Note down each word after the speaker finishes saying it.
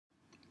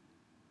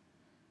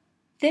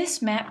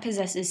This map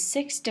possesses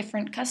 6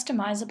 different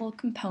customizable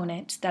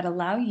components that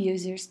allow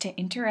users to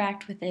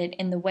interact with it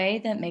in the way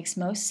that makes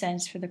most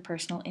sense for their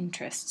personal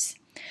interests.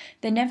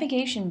 The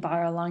navigation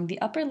bar along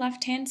the upper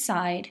left-hand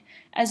side,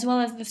 as well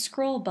as the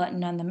scroll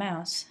button on the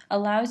mouse,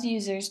 allows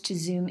users to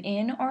zoom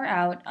in or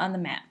out on the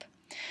map.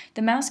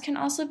 The mouse can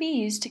also be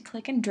used to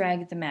click and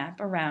drag the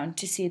map around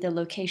to see the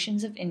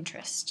locations of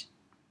interest.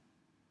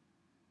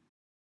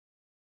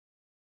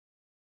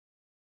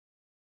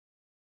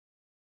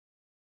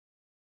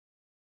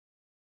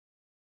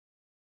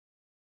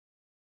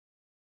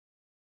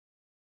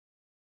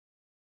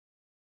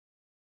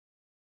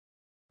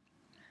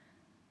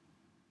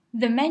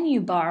 The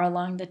menu bar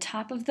along the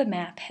top of the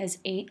map has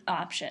 8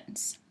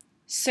 options: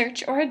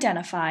 Search or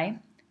Identify,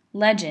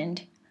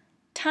 Legend,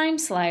 Time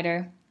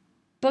Slider,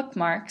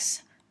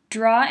 Bookmarks,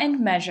 Draw and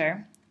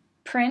Measure,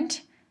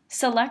 Print,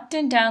 Select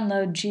and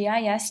Download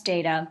GIS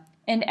Data,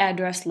 and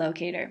Address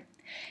Locator.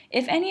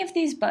 If any of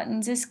these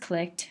buttons is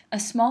clicked, a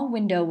small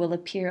window will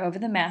appear over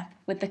the map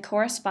with the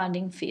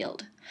corresponding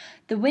field.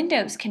 The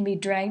windows can be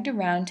dragged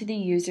around to the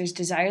user's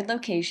desired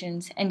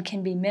locations and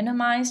can be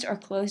minimized or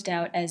closed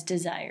out as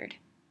desired.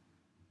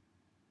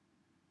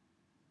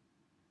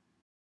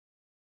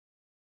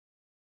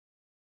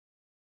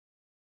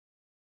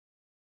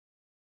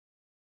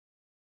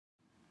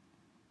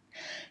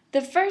 The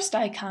first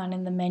icon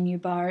in the menu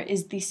bar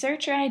is the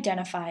Search or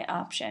Identify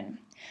option.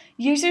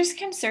 Users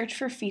can search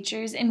for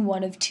features in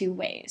one of 2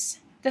 ways.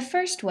 The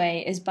first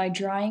way is by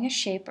drawing a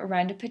shape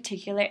around a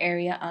particular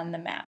area on the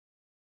map.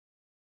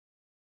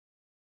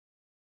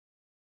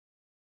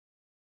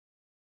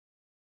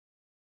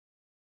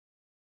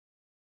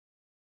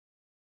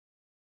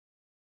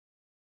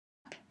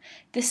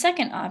 The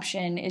second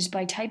option is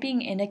by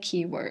typing in a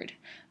keyword.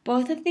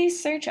 Both of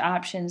these search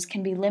options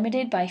can be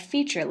limited by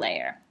feature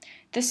layer.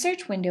 The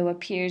search window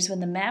appears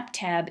when the Map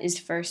tab is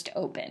first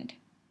opened.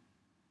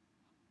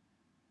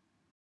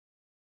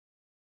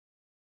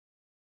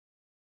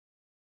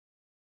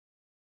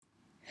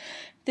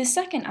 The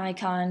second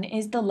icon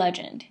is the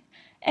legend.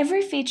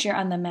 Every feature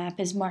on the map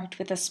is marked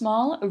with a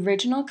small,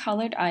 original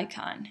colored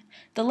icon.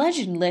 The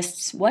legend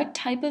lists what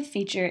type of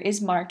feature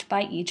is marked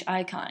by each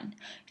icon.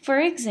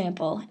 For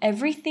example,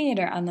 every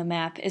theater on the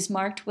map is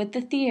marked with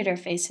the Theater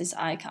Faces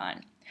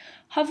icon.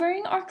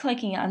 Hovering or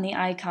clicking on the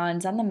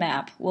icons on the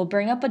map will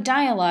bring up a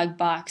dialog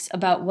box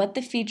about what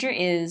the feature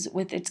is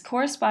with its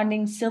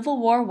corresponding Civil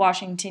War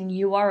Washington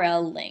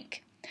URL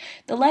link.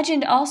 The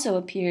legend also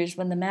appears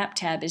when the Map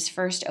tab is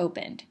first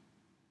opened.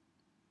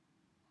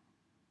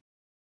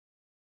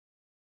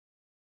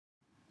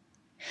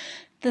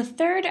 The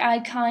third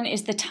icon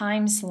is the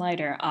Time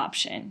Slider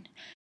option.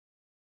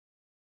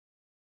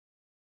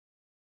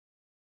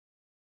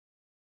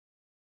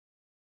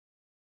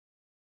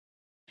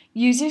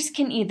 Users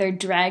can either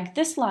drag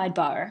the slide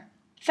bar,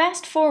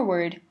 fast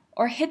forward,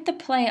 or hit the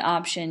play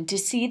option to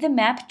see the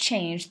map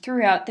change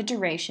throughout the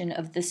duration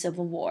of the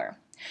Civil War.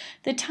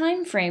 The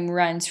time frame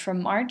runs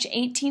from March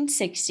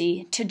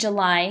 1860 to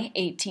July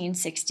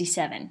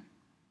 1867.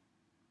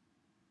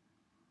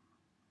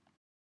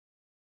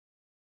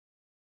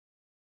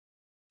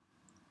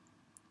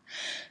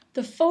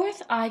 The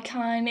fourth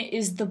icon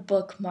is the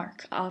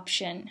bookmark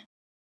option.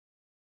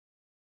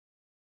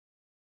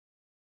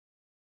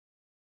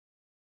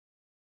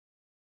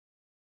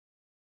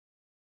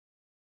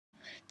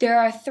 There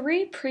are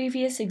 3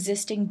 previous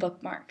existing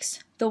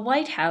bookmarks: the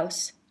White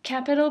House,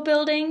 Capitol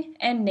Building,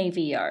 and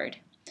Navy Yard.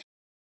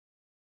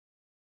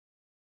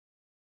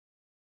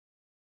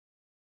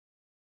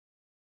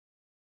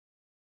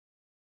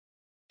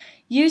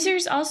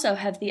 Users also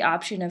have the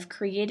option of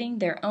creating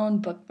their own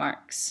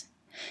bookmarks.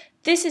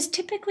 This is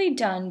typically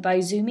done by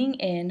zooming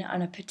in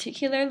on a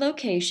particular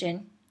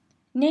location,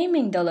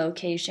 naming the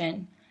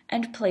location,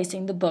 and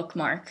placing the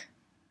bookmark.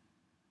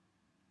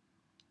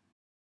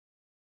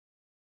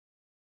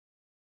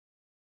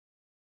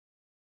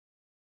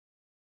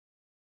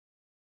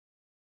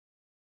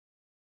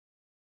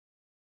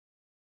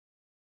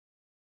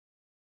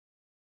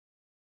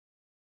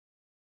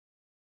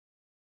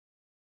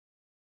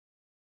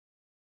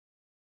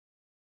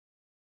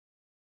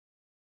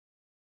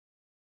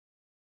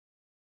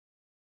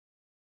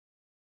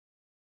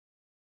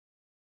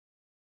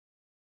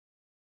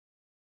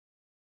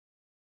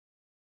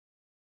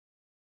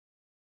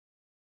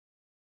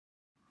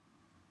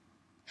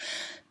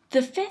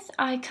 The fifth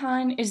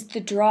icon is the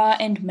Draw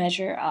and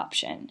Measure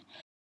option.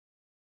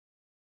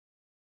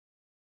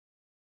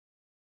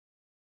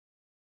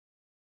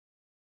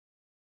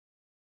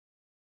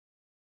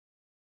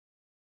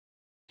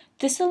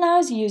 This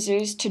allows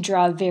users to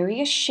draw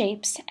various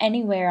shapes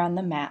anywhere on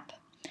the map.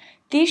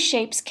 These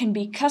shapes can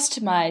be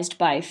customized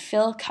by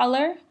fill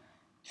color,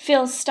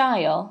 fill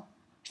style,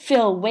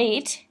 fill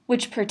weight,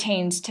 which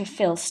pertains to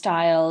fill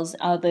styles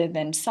other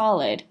than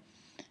solid,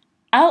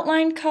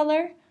 outline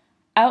color,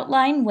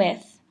 outline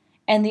width,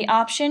 and the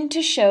option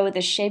to show the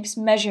shape's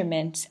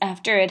measurements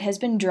after it has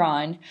been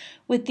drawn,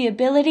 with the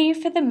ability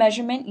for the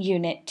measurement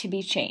unit to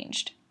be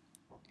changed.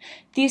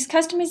 These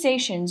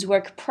customizations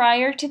work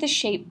prior to the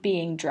shape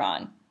being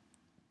drawn.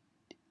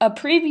 A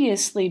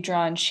previously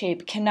drawn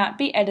shape cannot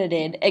be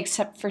edited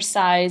except for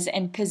size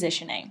and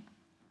positioning.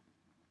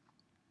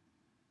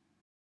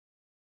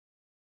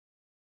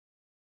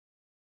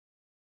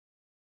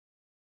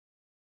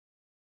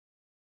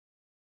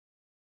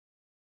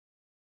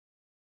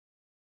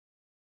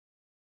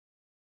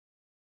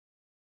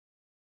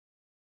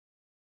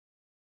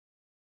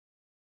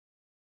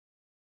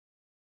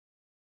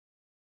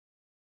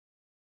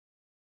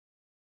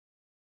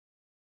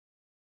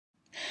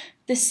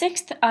 The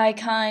sixth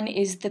icon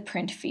is the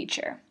print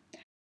feature.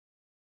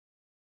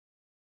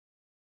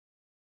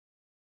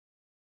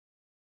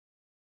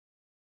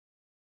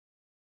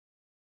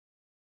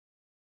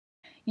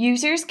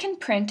 Users can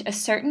print a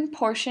certain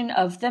portion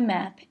of the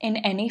map in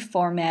any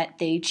format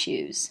they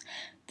choose.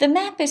 The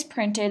map is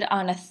printed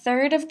on a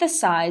third of the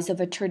size of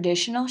a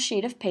traditional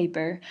sheet of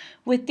paper,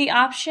 with the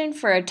option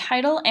for a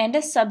title and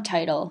a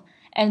subtitle,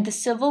 and the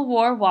Civil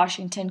War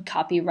Washington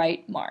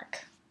copyright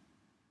mark.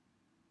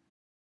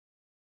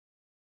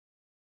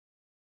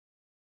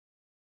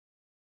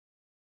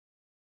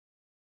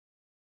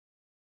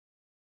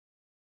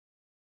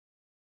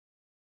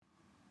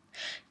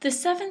 The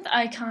seventh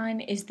icon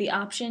is the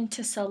option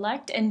to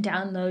select and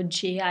download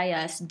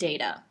GIS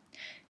data.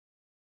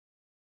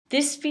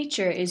 This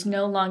feature is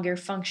no longer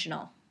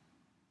functional.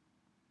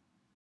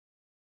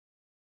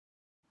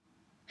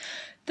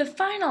 The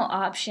final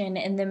option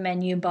in the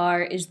menu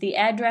bar is the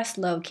address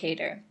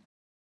locator.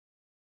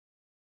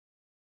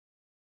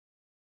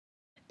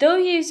 Though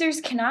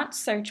users cannot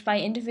search by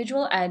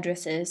individual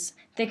addresses,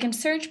 they can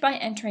search by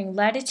entering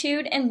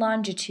latitude and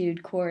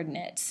longitude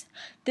coordinates.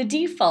 The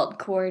default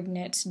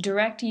coordinates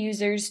direct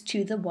users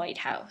to the White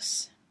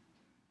House.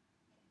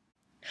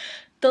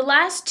 The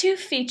last two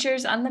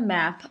features on the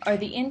map are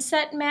the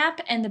inset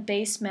map and the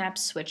base map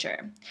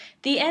switcher.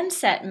 The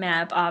inset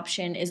map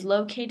option is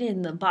located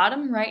in the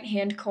bottom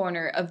right-hand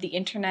corner of the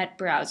Internet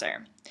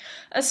browser.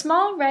 A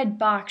small red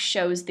box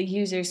shows the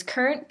user's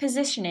current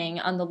positioning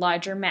on the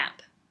larger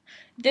map.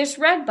 This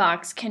red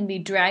box can be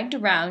dragged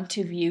around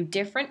to view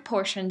different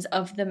portions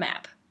of the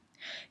map.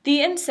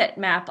 The inset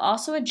map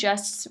also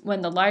adjusts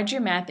when the larger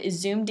map is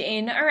zoomed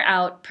in or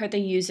out per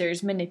the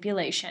user's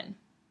manipulation.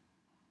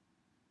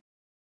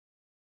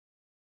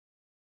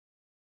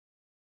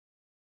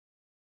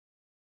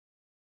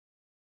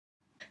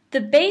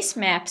 The base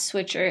map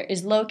switcher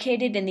is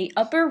located in the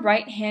upper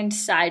right-hand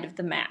side of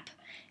the map.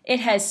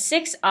 It has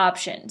 6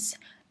 options: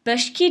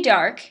 Bushki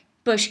Dark,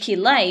 Bushki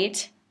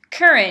Light,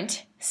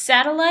 Current,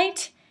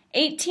 Satellite,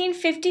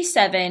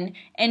 1857,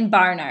 and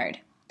Barnard.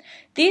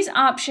 These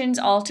options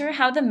alter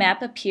how the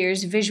map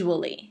appears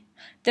visually.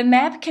 The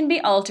map can be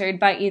altered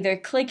by either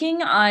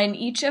clicking on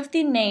each of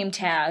the name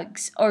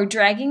tags or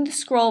dragging the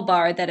scroll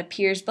bar that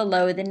appears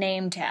below the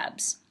name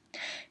tabs.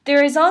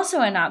 There is also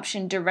an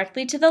option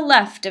directly to the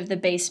left of the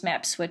base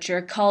map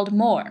switcher called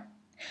More.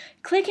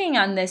 Clicking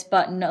on this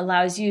button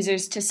allows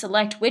users to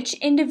select which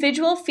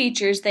individual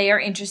features they are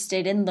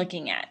interested in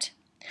looking at.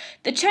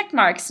 The check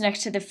marks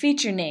next to the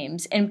feature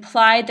names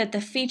imply that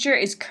the feature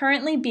is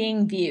currently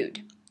being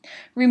viewed.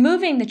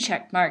 Removing the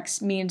check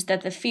marks means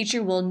that the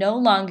feature will no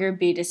longer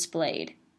be displayed.